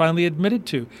Israel has finally admitted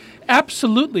to.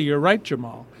 Absolutely, you're right,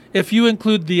 Jamal. If you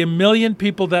include the 1 million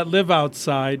people that live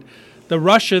outside, the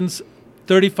Russians,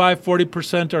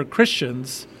 35-40% are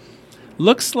Christians.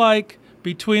 Looks like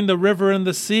between the river and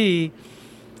the sea,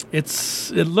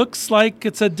 it looks like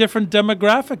it's a different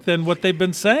demographic than what they've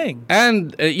been saying.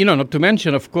 And, not to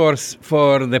mention, of course,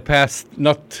 for the past,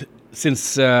 not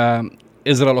since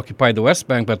Israel occupied the West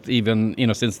Bank, but even,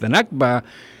 since the Nakba,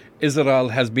 Israel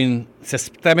has been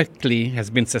systemically,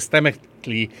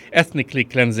 ethnically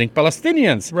cleansing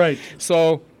Palestinians. Right.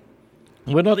 So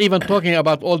we're not even talking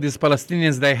about all these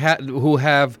Palestinians who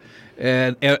have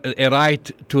a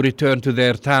right to return to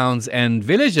their towns and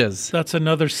villages. That's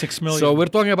another 6 million. So we're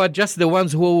talking about just the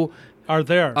ones who are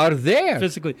there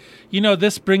physically.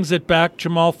 This brings it back,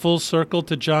 Jamal, full circle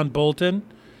to John Bolton,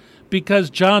 because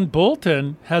John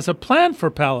Bolton has a plan for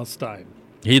Palestine.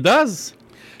 He does.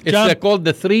 It's called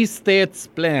the 3 States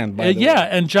Plan, by the way. Yeah,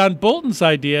 and John Bolton's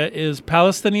idea is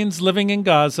Palestinians living in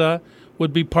Gaza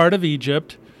would be part of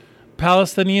Egypt.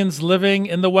 Palestinians living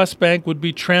in the West Bank would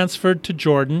be transferred to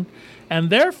Jordan,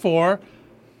 and therefore,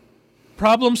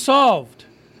 problem solved.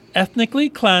 Ethnically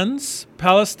cleanse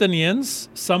Palestinians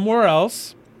somewhere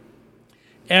else,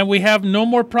 and we have no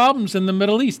more problems in the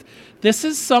Middle East. This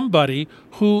is somebody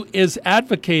who is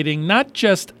advocating not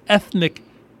just ethnic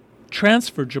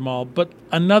transfer, Jamal, but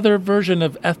another version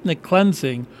of ethnic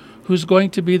cleansing, who's going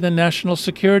to be the national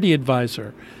security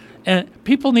advisor. And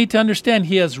people need to understand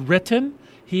he has written,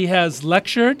 he has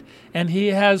lectured, and he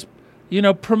has,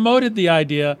 promoted the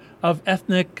idea of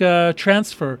ethnic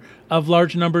transfer of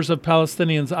large numbers of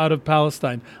Palestinians out of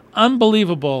Palestine.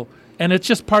 Unbelievable. And it's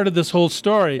just part of this whole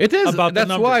story. It is. About That's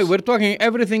the numbers. why we're talking,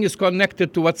 everything is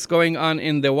connected to what's going on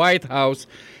in the White House.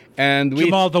 And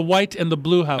Jamal, the White and the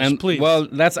Blue House, please. Well,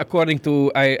 that's according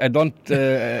to, I don't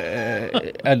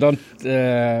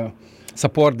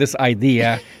support this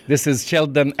idea. This is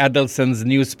Sheldon Adelson's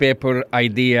newspaper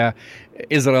idea,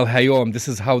 Israel Hayom. This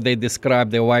is how they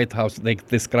describe the White House. They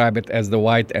describe it as the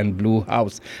White and Blue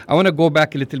House. I want to go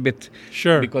back a little bit.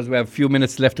 Sure. Because we have a few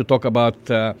minutes left to talk about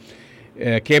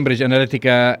Cambridge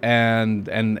Analytica and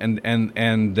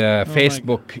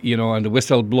Facebook, and the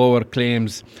whistleblower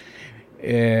claims.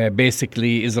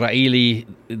 Basically, the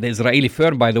Israeli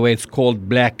firm, by the way, it's called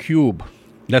Black Cube.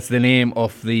 That's the name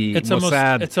of the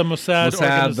Mossad. It's a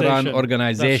Mossad-run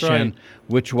organization, right.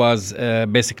 Which was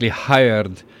basically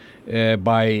hired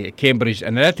by Cambridge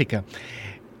Analytica.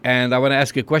 And I want to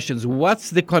ask you questions.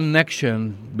 What's the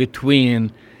connection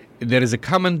between, there is a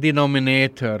common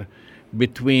denominator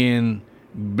between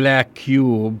Black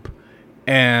Cube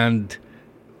and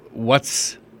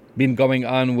what's been going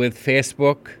on with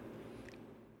Facebook,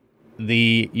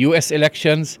 the U.S.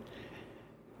 elections,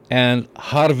 and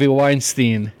Harvey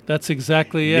Weinstein. That's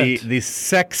exactly it. The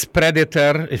sex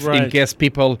predator, in case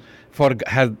people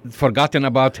had forgotten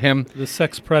about him. The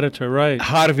sex predator, right.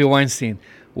 Harvey Weinstein.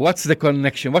 What's the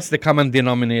connection? What's the common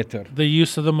denominator? The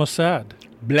use of the Mossad.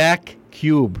 Black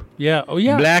Cube. Yeah. Oh,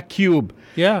 yeah. Black Cube.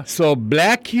 Yeah. So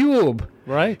Black Cube.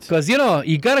 Right. Because, you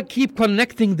got to keep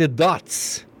connecting the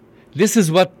dots. This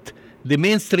is what the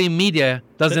mainstream media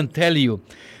doesn't tell you.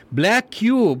 Black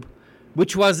Cube,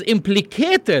 which was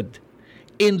implicated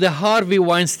in the Harvey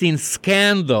Weinstein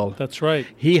scandal. That's right.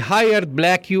 He hired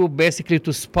Black Cube basically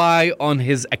to spy on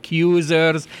his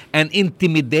accusers and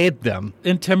intimidate them.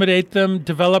 Intimidate them,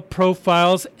 develop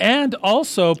profiles, and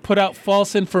also put out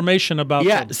false information about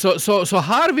Yeah, them. so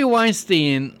Harvey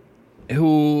Weinstein,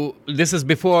 who this is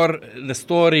before the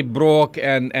story broke,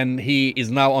 and he is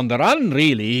now on the run.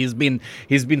 Really,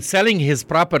 he's been selling his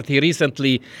property.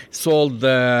 Recently, sold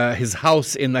his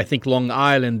house in, I think, Long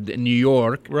Island, New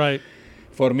York, Right.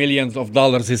 for millions of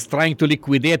dollars. He's trying to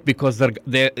liquidate because there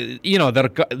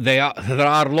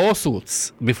are lawsuits.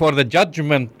 Before the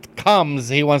judgment comes,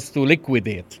 he wants to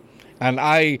liquidate. And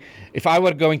if I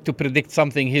were going to predict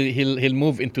something, he'll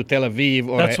move into Tel Aviv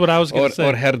or That's what I was gonna say.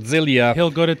 or Herzliya.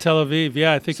 He'll go to Tel Aviv.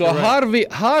 Yeah, I think So you're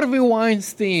right. Harvey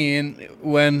Weinstein,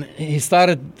 when he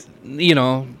started,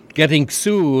 getting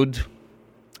sued,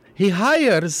 he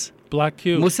hires Black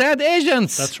Cube. Mossad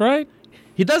agents. That's right.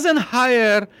 He doesn't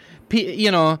hire,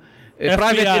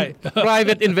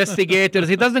 private investigators.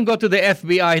 He doesn't go to the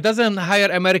FBI. He doesn't hire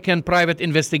American private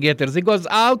investigators. He goes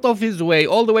out of his way,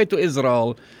 all the way to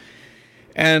Israel,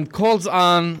 and calls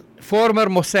on former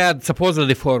Mossad,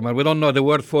 supposedly former. We don't know the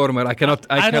word former. I cannot.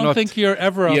 I don't think you're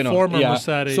ever a former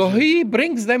Mossad agent. So he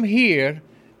brings them here,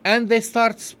 and they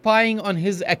start spying on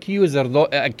his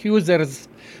accusers,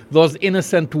 those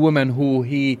innocent women who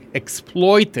he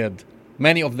exploited.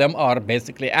 Many of them are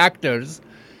basically actors.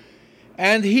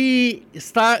 And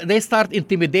they start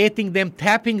intimidating them,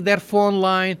 tapping their phone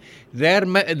line, their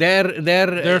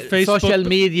Facebook, social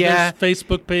media, their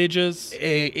Facebook pages,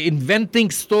 inventing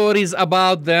stories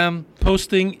about them,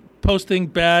 posting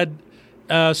bad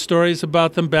stories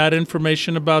about them, bad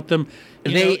information about them.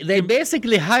 They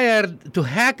basically hired to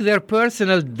hack their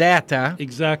personal data.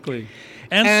 Exactly.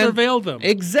 And surveil them.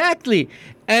 Exactly.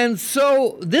 And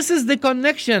so this is the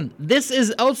connection. This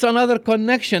is also another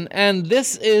connection. And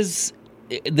this is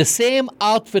the same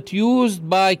outfit used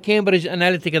by Cambridge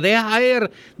Analytica. They hire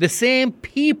the same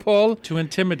people to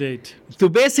intimidate. To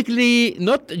basically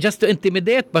not just to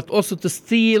intimidate, but also to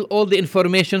steal all the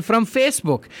information from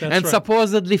Facebook. That's and right.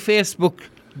 Supposedly Facebook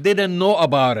didn't know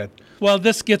about it. Well,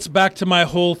 this gets back to my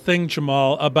whole thing,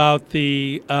 Jamal, about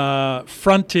the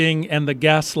fronting and the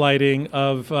gaslighting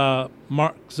of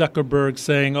Mark Zuckerberg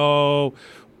saying, "Oh,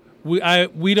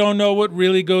 we don't know what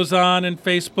really goes on in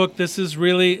Facebook. This is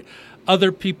really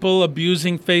other people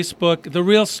abusing Facebook." The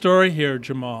real story here,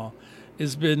 Jamal,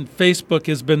 Facebook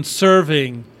has been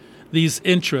serving these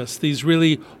interests, these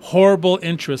really horrible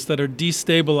interests that are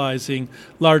destabilizing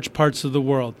large parts of the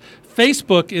world.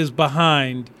 Facebook is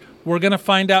behind. We're going to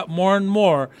find out more and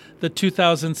more the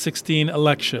 2016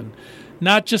 election,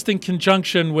 not just in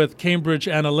conjunction with Cambridge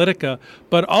Analytica,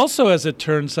 but also, as it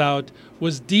turns out,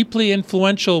 was deeply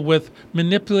influential with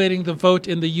manipulating the vote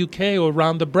in the UK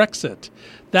around the Brexit.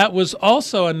 That was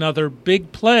also another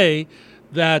big play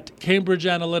that Cambridge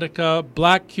Analytica,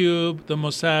 Black Cube, the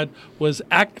Mossad,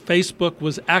 Facebook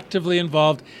was actively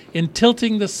involved in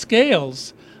tilting the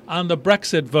scales on the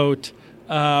Brexit vote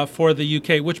for the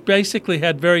UK, which basically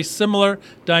had very similar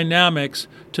dynamics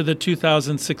to the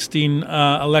 2016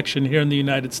 election here in the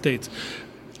United States.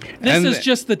 This is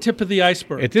just the tip of the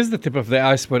iceberg. It is the tip of the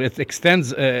iceberg. It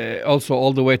extends also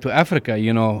all the way to Africa,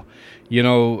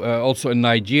 also in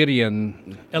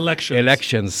Nigerian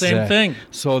elections. Same thing.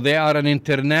 So they are an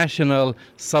international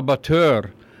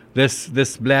saboteur,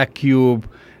 this Black Cube,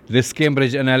 this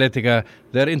Cambridge Analytica.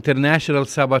 They're international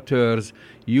saboteurs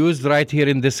used right here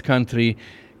in this country,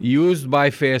 used by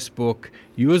Facebook,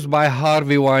 used by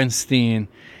Harvey Weinstein.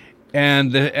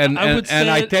 And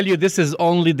I tell you, this is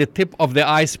only the tip of the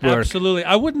iceberg. Absolutely.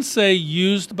 I wouldn't say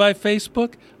used by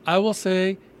Facebook. I will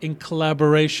say in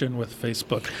collaboration with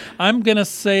Facebook. I'm going to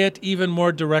say it even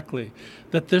more directly,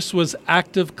 that this was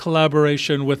active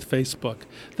collaboration with Facebook.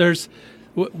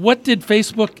 What did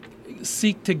Facebook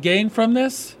seek to gain from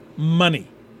this? Money.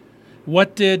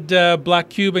 What did Black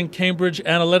Cube and Cambridge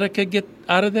Analytica get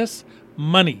out of this?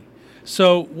 Money.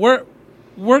 So we're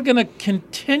going to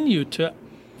continue to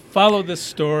follow this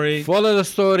story. Follow the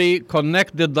story,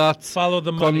 connect the dots. Follow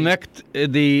the money. Connect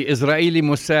the Israeli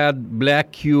Mossad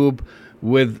Black Cube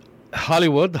with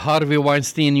Hollywood, Harvey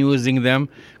Weinstein using them.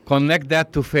 Connect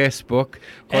that to Facebook.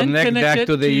 Connect that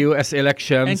to the U.S.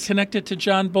 elections. And connect it to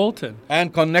John Bolton.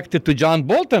 And connect it to John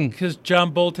Bolton. Because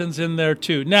John Bolton's in there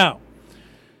too. Now,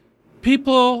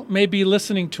 people may be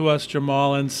listening to us,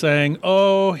 Jamal, and saying,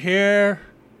 "Oh, here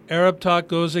Arab talk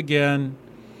goes again.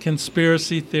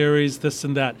 Conspiracy theories, this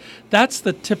and that." That's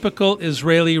the typical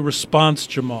Israeli response,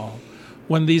 Jamal,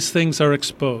 when these things are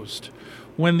exposed.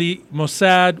 When the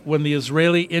Mossad, when the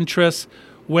Israeli interests,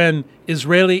 when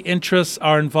Israeli interests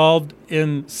are involved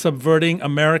in subverting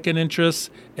American interests,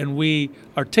 and we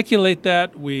articulate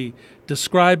that, we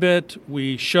describe it,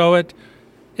 we show it,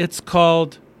 it's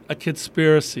called a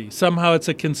conspiracy. Somehow it's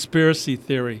a conspiracy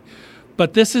theory.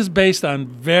 But this is based on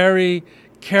very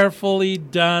carefully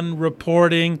done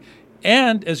reporting.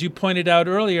 And as you pointed out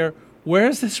earlier, where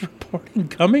is this reporting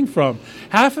coming from?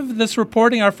 Half of this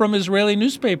reporting are from Israeli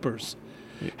newspapers.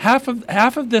 Half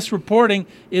of this reporting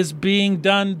is being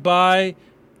done by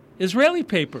Israeli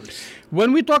papers.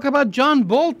 When we talk about John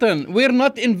Bolton, we're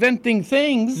not inventing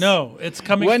things. No, it's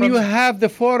coming when from... you have the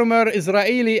former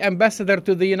Israeli ambassador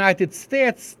to the United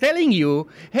States telling you,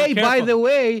 hey, by the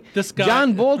way, this guy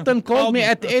John Bolton called me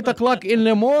at 8 o'clock in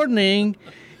the morning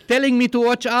telling me to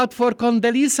watch out for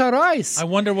Condoleezza Rice. I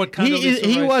wonder what Condoleezza Rice...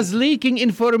 He was leaking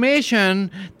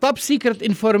information, top secret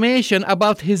information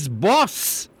about his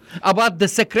boss, about the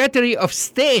Secretary of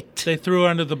State. They threw her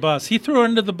under the bus. He threw her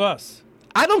under the bus.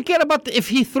 I don't care about if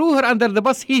he threw her under the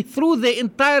bus. He threw the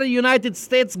entire United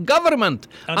States government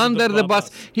under the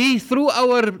bus. He threw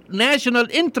our national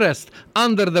interest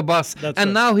under the bus. That's and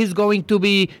right. Now he's going to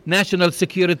be national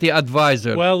security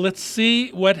advisor. Well, let's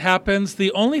see what happens.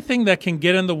 The only thing that can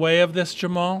get in the way of this,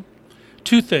 Jamal,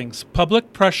 two things.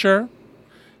 Public pressure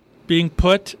being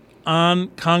put on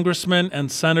congressmen and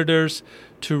senators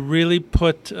to really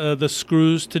put the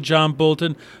screws to John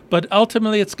Bolton. But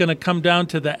ultimately, it's going to come down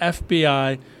to the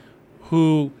FBI,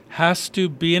 who has to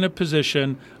be in a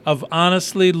position of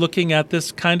honestly looking at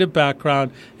this kind of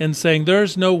background and saying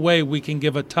there's no way we can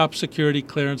give a top security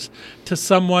clearance to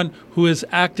someone who has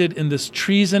acted in this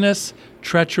treasonous,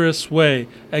 treacherous way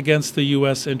against the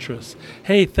U.S. interests.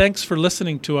 Hey, thanks for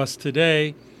listening to us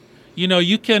today. You know,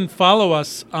 you can follow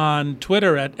us on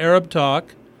Twitter at Arab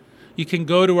Talk. You can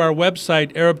go to our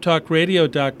website,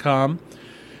 ArabTalkRadio.com.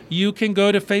 You can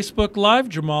go to Facebook Live,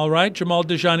 Jamal, right? Jamal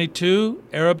Dajani 2,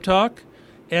 Arab Talk.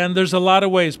 And there's a lot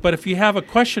of ways. But if you have a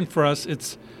question for us,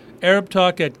 it's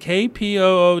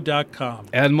ArabTalk@KPOO.com.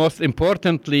 And most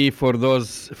importantly, for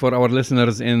our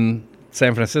listeners in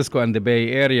San Francisco and the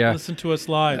Bay Area, listen to us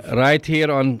live. Right here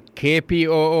on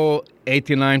KPOO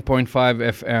 89.5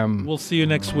 FM. We'll see you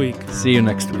next week. See you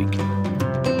next week.